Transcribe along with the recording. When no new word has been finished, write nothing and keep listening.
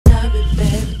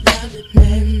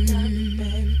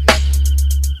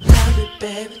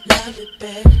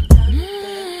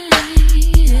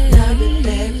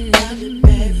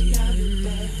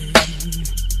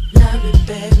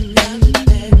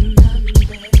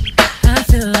I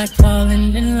feel like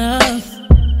falling in love.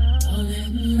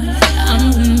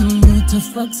 I'm in the mood to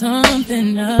fuck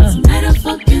something up.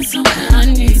 I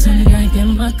need some drink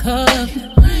in my cup.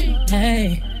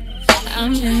 Hey,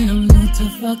 I'm in the mood to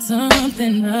fuck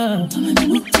something up.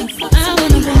 I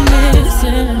wanna go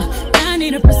missing. I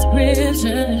need a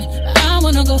prescription. I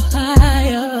wanna go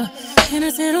higher. And I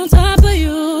sit on top of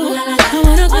you. I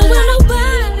wanna go where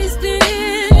nobody's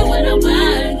been. Where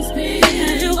nobody's been.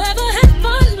 Have you ever had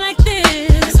fun like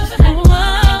this? Oh, we're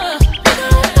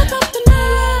gonna fuck up the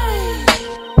night.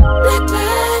 Black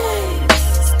lights,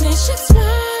 spaceships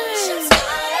fly.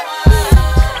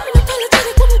 We're gonna take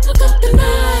it when we fuck up the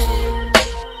night.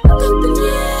 Fuck up the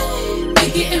night. We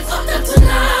getting fucked up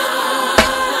tonight.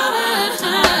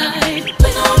 We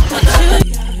gon' fuck up the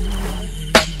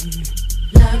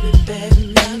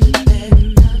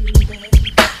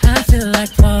I feel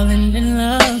like falling in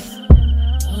love.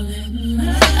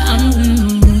 I'm in the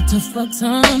mood to fuck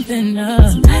something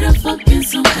up.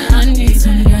 I need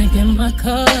some drink in my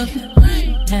cup.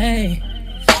 Hey,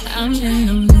 I'm in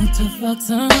the mood to fuck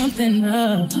something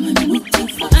up. I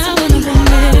wanna go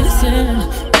missing.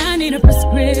 I need a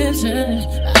prescription.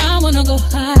 I wanna go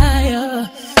higher.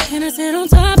 And I sit on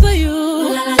top of you.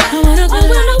 I wanna go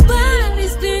where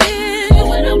nobody's been.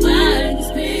 Where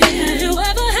nobody's been. Have you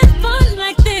ever had fun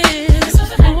like this? Oh,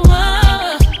 we're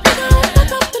gonna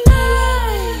fuck up the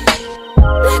night.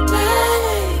 Black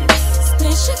lights,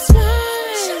 spaceships fly.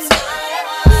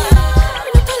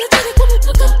 We're gonna take it when we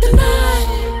fuck up the night.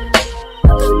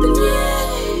 Fuck up the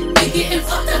night. We getting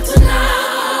fucked up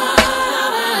tonight.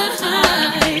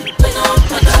 We gon'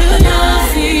 fuck up the night.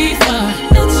 See far,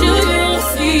 let you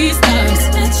see stars,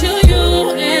 let you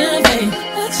elevate,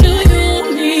 let you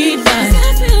need life. I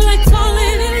feel like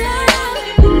falling in love.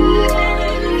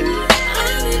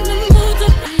 I'm in the mood to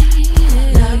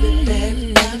love it, baby,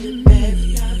 love it, baby,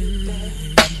 love it, baby,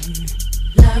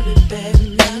 love it, baby, love it, baby,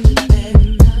 love it, baby.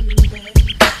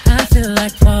 I feel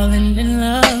like falling in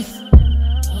love.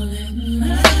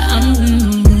 I'm in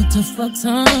the mood to fuck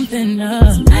something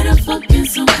up.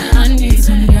 I need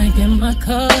some drink in my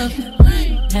cup.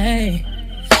 Hey,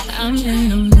 I'm in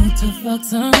the mood to fuck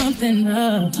something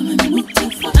up. I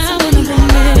wanna go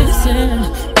missing.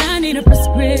 I need a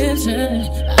prescription.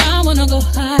 I wanna go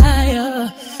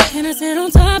higher. And I sit on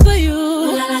top of you.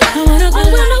 I wanna go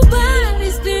where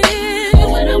nobody's been.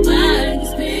 Where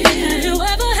nobody's been. Have you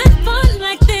ever had fun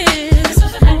like this? Oh,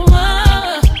 we're gonna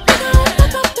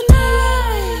fuck up the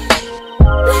night.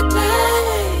 Black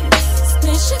lights,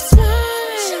 spaceships fly.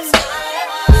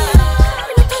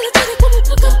 We're gonna take it when we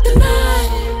fuck up the night.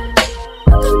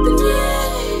 Fuck up the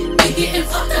night. We getting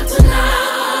fucked up tonight.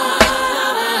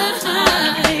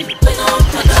 We gon'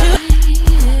 fuck up.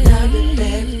 Love it,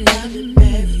 baby, love it,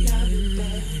 baby, love it,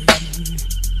 baby,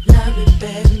 love it,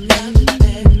 baby, love it, baby, love it,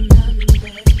 baby.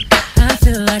 I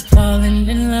feel like falling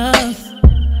in love.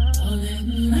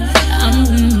 I'm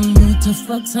in the mood to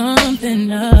fuck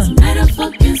something up.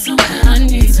 I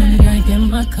need some drink in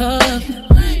my cup.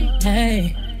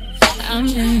 Hey, I'm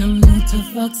in the mood to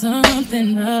fuck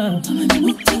something up. I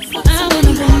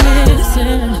wanna go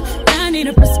missing. I need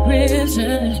a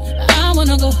prescription. I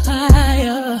wanna go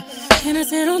higher. And I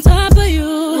sit on top of you.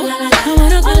 I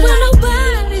wanna go where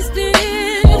nobody's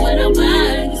been. Where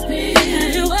nobody's been.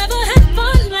 Have you ever had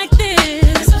fun like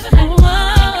this? Oh, we're gonna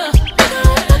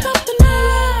fuck up the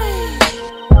night.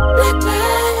 Black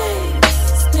lights,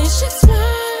 spaceships fly.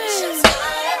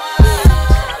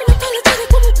 We're gonna take it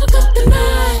when we fuck up the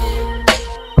night.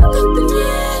 Fuck up the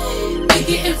night. We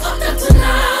getting fucked up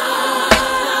tonight.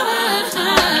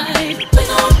 We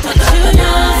gon' fuck up the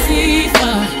night. See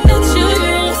far, let you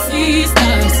see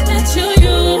stars, let you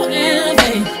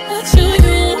elevate, let you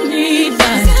need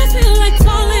life. I feel like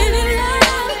falling in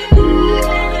love.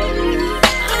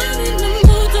 I'm in the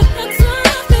mood to fuck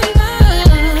something up.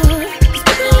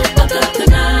 We gon' fuck up the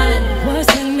night.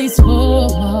 What's in these four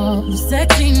walls?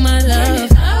 Sexy, my love.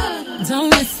 Don't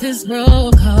miss this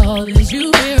roll call. Is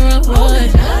you here or what?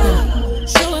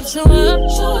 Show up, show up,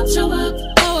 show up, show up.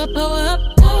 Pull up, pull up.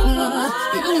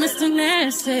 You Mr.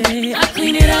 Nasty, I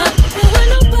clean it up. But where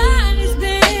nobody's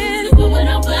been, but where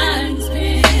nobody's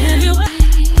been. Have you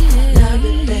love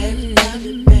it, baby, love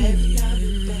it, baby, love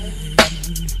it, baby,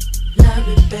 love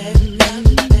it, baby, love it, baby, love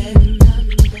it, baby.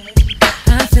 I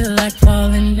feel like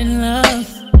falling in love.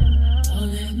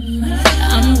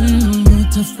 I'm in the mood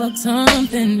to fuck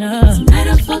something up.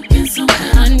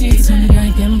 I need some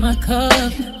drink in my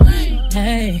cup.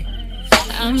 Hey,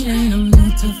 I'm in the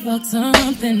mood to fuck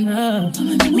something up. I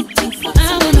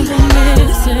wanna go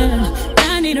missing.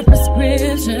 I need a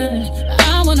prescription.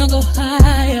 I wanna go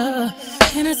higher.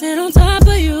 Can I sit on top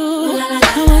of you?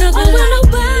 I wanna go where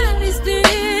nobody's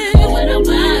been. Where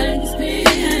nobody's been.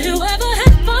 Have you ever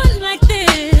had fun like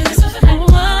this? Oh, we're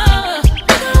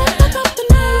gonna fuck up the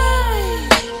night.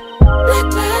 Black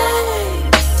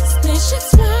lights,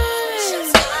 spaceships fly.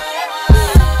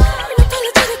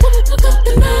 Unapologetic when we fuck up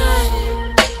the night.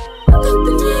 Fuck up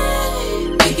the night.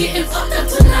 We getting fucked up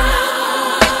tonight.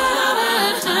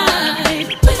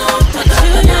 We gon' fuck up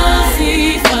the night.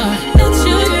 See far. Let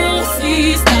you see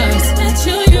stars. Let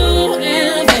you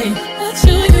elevate. Let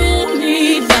you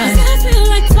need life. I feel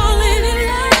like falling in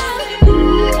love.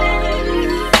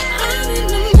 I'm in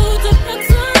the mood to fuck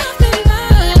something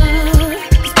up.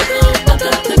 We gon' fuck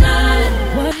up the night.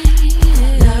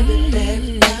 Love it,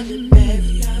 baby. Love it,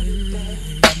 baby. Love it,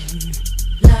 baby.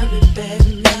 Love it,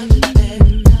 baby. Love it,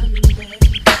 baby.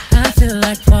 I feel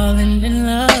like falling in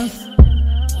love.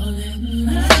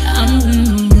 I'm in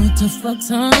the mood to fuck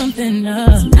something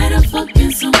up. Tonight I'm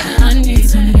fucking something. I need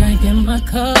some drink in my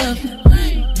cup.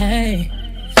 Hey,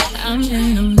 I'm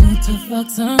in the mood to fuck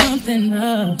something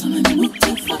up. I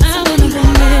wanna go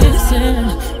missing.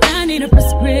 I need a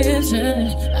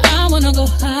prescription. I wanna go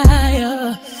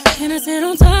higher. Can I sit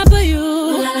on top of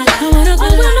you? I wanna go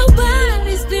where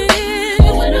nobody's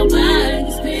been. Where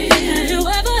nobody's been. Have you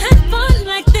ever had fun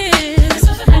like this?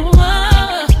 Oh, we're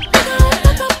gonna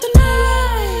fuck up the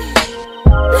night.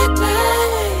 Black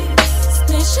lights,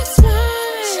 spaceships fly.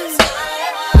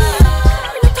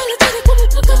 Unapologetic when we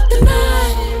fuck up the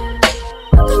night.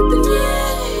 Fuck up the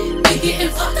night. We getting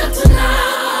fucked up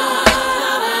tonight.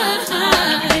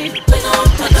 We gon'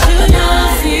 fuck up the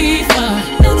night. See far.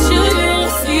 Let you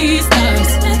see stars.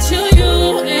 Let you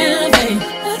elevate.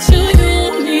 Let you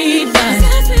need life.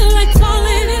 I feel like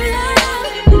falling in love.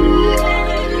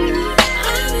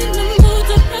 I'm in the mood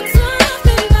to fuck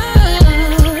something up.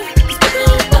 We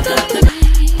gon' fuck up the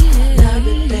night. Love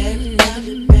it, baby. Love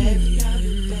it, baby. Love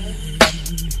it, baby.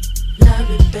 Love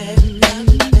it, baby. Love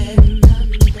it, baby.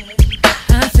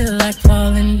 I feel like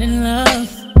falling in love.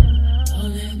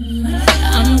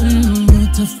 I'm in the mood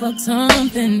to fuck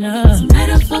something up. Tonight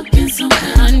I'm fucking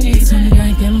something. I need some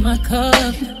drink in my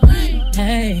cup.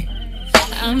 Hey,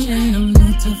 I'm in the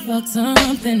mood to fuck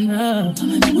something up. I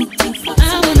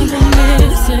wanna go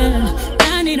missing.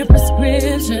 I need a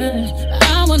prescription.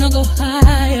 I wanna go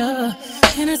higher.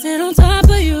 Can I sit on top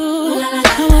of you?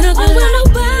 I wanna go where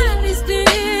nobody's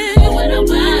been. Where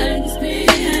nobody's been.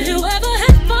 Have you ever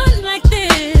had fun like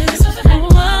this? Oh, we're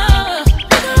gonna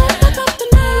fuck up the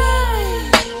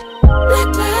night. Black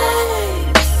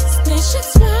lights,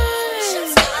 spaceships fly.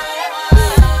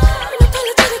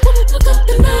 Unapologetic when we fuck up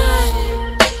the night.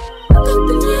 Fuck up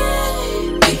the night.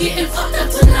 We getting fucked up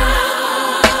tonight.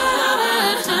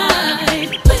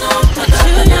 We gon' fuck up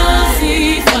the night.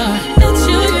 See far. Let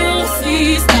you see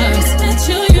stars. Let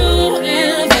you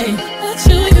elevate. Let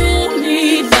you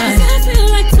need life. I feel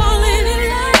like falling in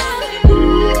love.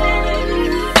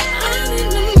 I'm in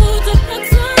the mood to fuck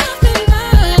something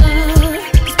up.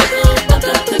 We gon' fuck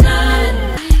up the night.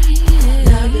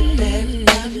 Love it, baby.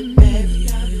 Love it, baby.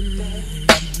 Love it, baby.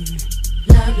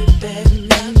 Love it, baby.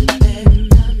 Love it, baby.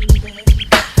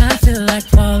 I feel like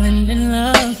falling in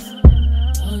love.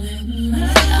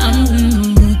 I'm in the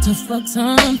mood to fuck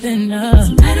something up.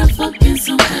 Tonight I'm fucking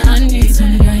something. I need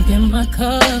some drink in my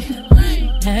cup.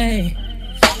 Hey,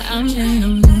 I'm in the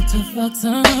mood to fuck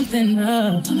something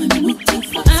up. I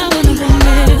wanna go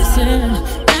missing.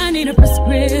 I need a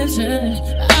prescription.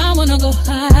 I wanna go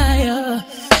higher.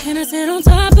 Can I sit on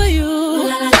top of you?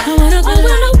 I wanna go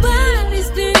where nobody's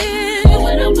been.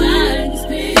 Where nobody's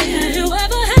been. Have you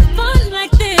ever had fun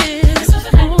like this?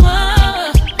 Oh, we're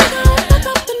gonna fuck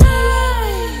up the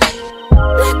night.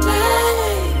 Black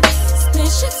lights,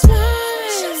 spaceships fly.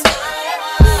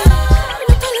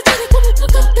 Unapologetic when we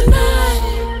fuck up the night.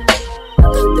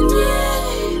 Fuck up the night.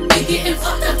 We getting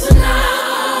fucked up tonight.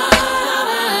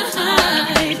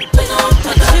 We gon'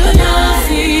 fuck up the night.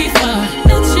 See far.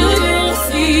 Let you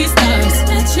see stars.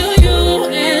 Let you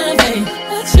elevate.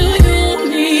 Let you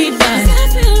need life. I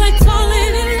feel like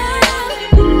falling in love.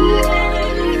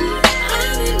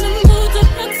 I'm in the mood to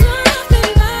fuck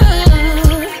something up.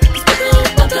 We gon'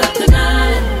 fuck up the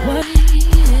night.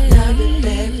 Love it,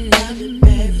 baby. Love it,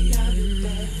 baby. Love it,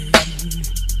 baby.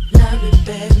 Love it,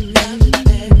 baby. Love it,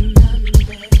 baby.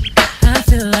 I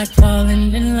feel like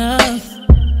falling in love.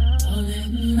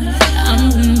 I'm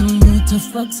in the mood to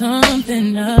fuck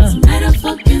something up. Tonight I'm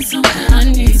fucking something. I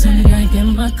need some drink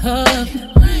in my cup.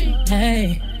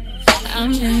 Hey,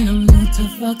 I'm in the mood to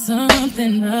fuck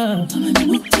something up. I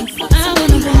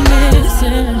wanna go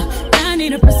missing. I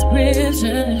need a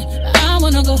prescription. I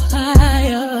wanna go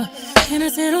higher. Can I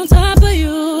sit on top of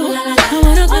you? I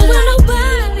wanna go where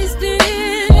nobody's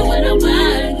been. Where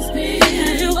nobody's been.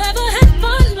 Have you ever had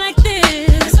fun like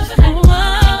this? Oh, we're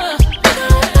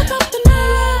gonna fuck up the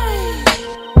night.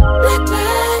 Black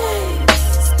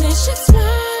lights, spaceships fly.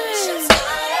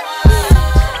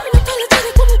 We call it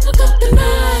tonic when we fuck up the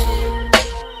night.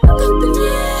 Fuck up the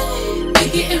night. We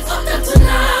getting fucked up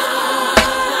tonight.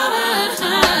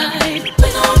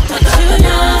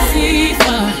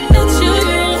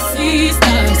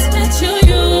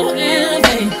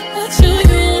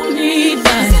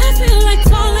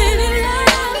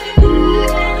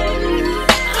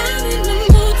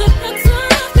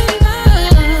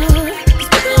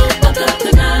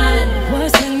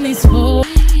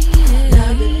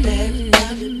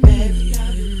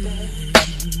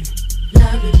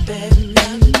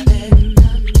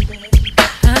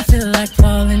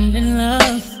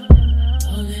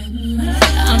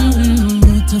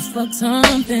 Fuck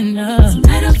something up.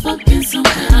 Tonight I'm fucking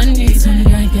something. I need some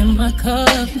drink in my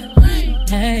cup.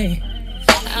 Hey,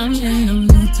 I'm in the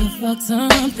mood to fuck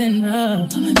something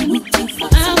up. I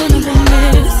wanna go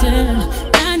missing.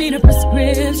 I need a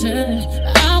prescription.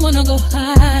 I wanna go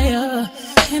higher.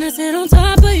 Can I sit on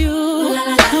top of you?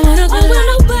 I wanna go where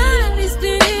nobody's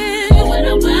been. Where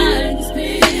nobody's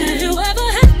been. Have you ever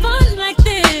had fun like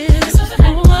this? Oh, we're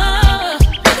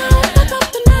gonna fuck up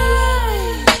the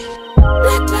night.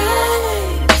 Black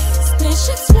lights,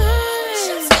 spaceships fly.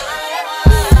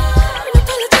 We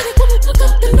call it tonic when we fuck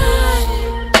up the night.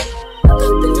 Fuck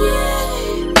up the night.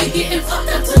 We getting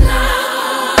fucked up tonight.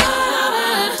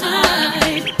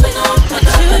 We gon' fuck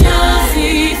up the night.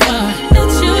 See far,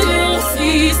 let you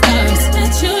see stars,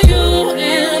 let you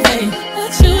elevate,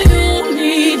 let you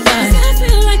need life. I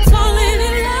feel like falling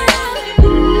in love.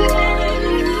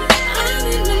 I'm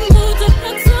in the mood to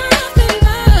fuck something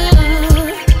up.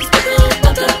 We gon'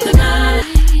 fuck up the night.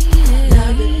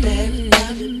 Love it, baby,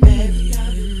 love it, baby,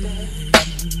 love it, baby.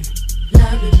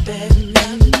 Love it, baby,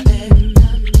 love it, baby,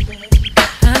 love it, baby.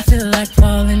 I feel like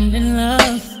falling in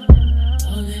love.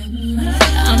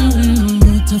 I'm in the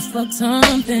mood to fuck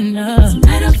something up.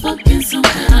 Tonight I'm fucking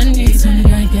something. I need some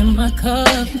drink in my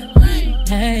cup.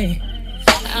 Hey,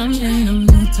 I'm in the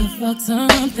mood to fuck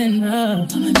something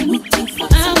up. I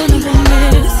wanna go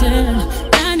missing.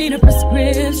 I need a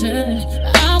prescription.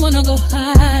 I wanna go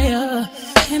higher.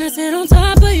 Can I sit on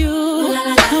top of you?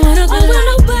 I wanna go where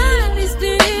nobody's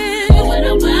been. Where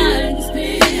nobody's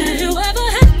been. Have you ever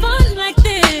had fun like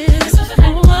this? Oh, we're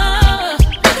gonna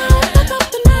fuck up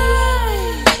the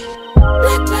night.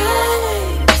 Black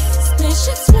lights,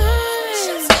 spaceships fly.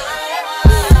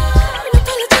 We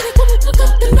call it tonic when we fuck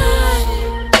up the night.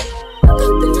 Fuck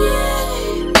up the night.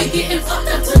 We getting fucked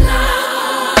up tonight.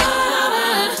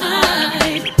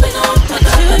 We gon' fuck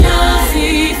up the night.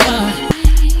 See far.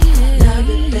 Love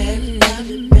it, baby, love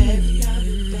it, baby, love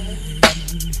it, baby.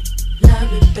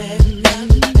 Love it, baby,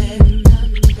 love it, baby,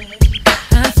 love it, baby.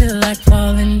 I feel like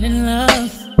falling in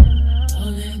love.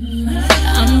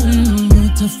 I'm in the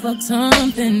mood to fuck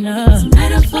something up.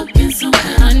 Tonight I'm fucking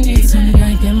something. I need some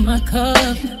drink in my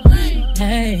cup.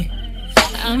 Hey,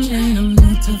 I'm in the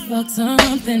mood to fuck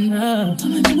something up. I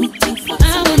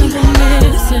wanna go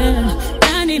missing.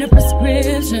 I need a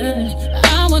prescription.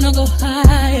 I wanna go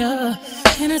higher.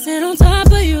 Can I sit on top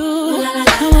of you?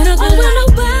 I wanna go where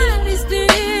nobody's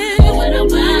been. Where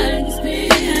nobody's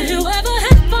been. Have you ever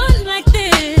had fun like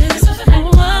this? Oh, we're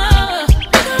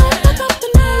gonna fuck up the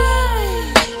night.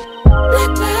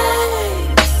 Black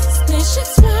lights,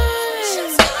 spaceships fly.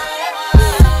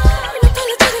 We call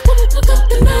it tonic when we fuck up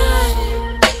the night.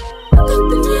 Fuck up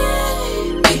the night.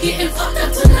 We getting fucked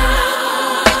up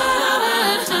tonight.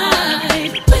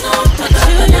 We gon' fuck up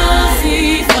the night.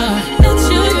 See far, let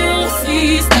you see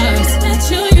stars, let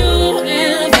you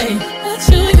elevate, let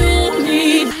you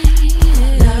need.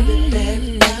 Love it, baby,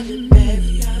 love it,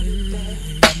 baby, love it, baby.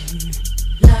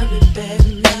 Love it,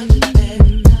 baby, love it,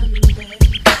 baby, love it,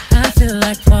 baby. I feel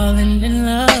like falling in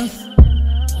love.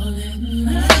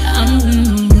 I'm in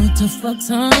the mood to fuck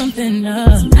something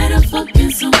up. Tonight I'm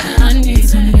fucking something. I need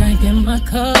some drink in my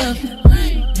cup.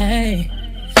 Hey,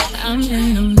 I'm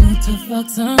in the mood to fuck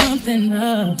something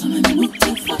up. I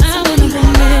wanna go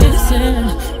missing.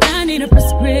 I need a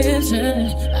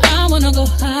prescription. I wanna go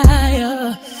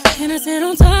higher. Can I sit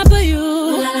on top of you?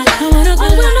 I wanna go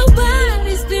where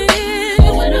nobody's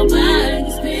been. Where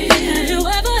nobody's been. Have you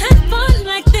ever had fun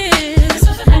like this?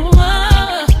 Oh, we're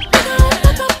gonna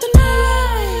fuck up the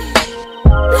night.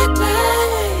 Black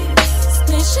lights,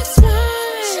 spaceships fly.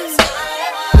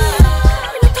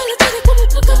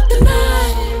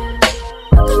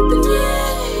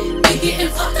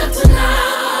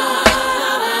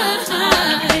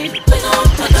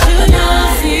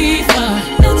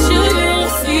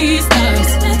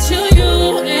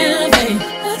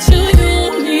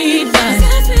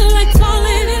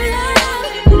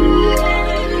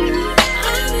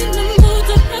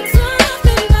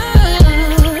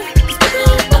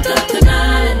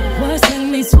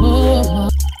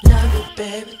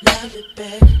 I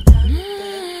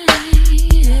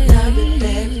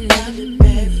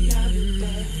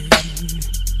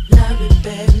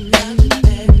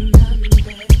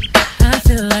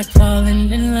feel like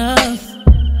falling in love.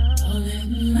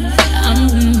 I'm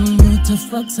in the mood to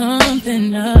fuck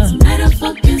something up.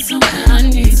 I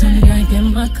need some drink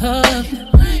in my cup.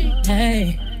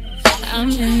 Hey,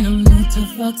 I'm in the mood to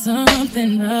fuck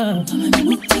something up. I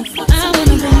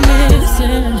wanna go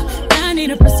missing. I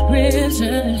need a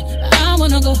prescription. I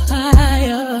wanna go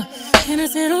higher. Can I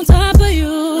sit on top of you?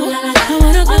 I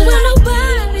wanna go where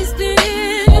nobody's been.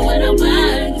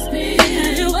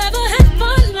 Have you ever had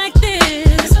fun like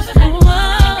this? Oh, we're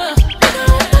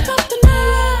gonna fuck up the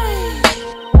night.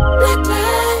 Black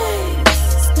lights,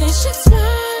 spaceships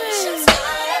fly.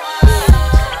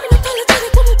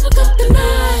 Unapologetic when we fuck up the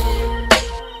night.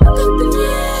 Fuck up the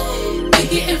night. We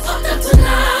getting fucked up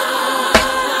tonight.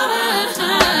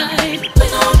 We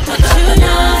gon' fuck up the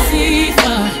night. See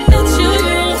far. Bet you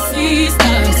see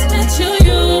stars. Bet you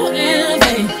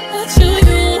elevate. Bet you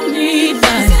need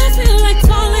life. I feel like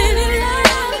falling in love.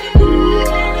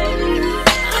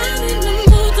 I'm in the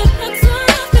mood to fuck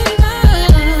something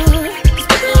up.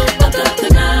 We gon' fuck up the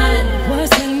night.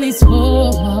 What's in these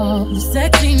four walls?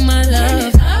 Sexy, my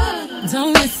love.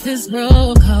 Don't miss this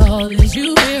roll call. Is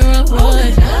you hear a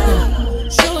what?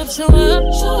 Show up, show up,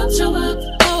 show up, show up.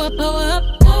 Go up, go up.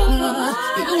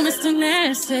 You Mr.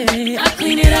 Nasty. I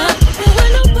clean it up.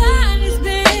 Where nobody's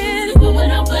been.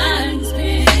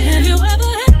 Have you ever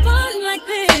had fun like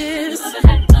this? I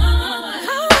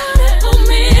wanna go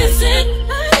missing.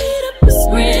 I need a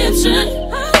prescription.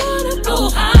 I wanna go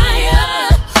higher.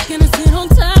 Can I sit on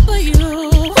top of you?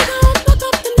 We gon' fuck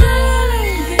up the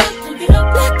night.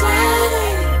 Black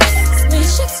lights,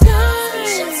 spaceship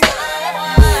skies.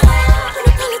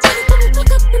 Unapologetic when we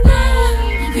fuck up the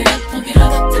night. Fuck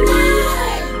up the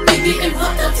night. We getting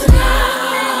fucked up tonight.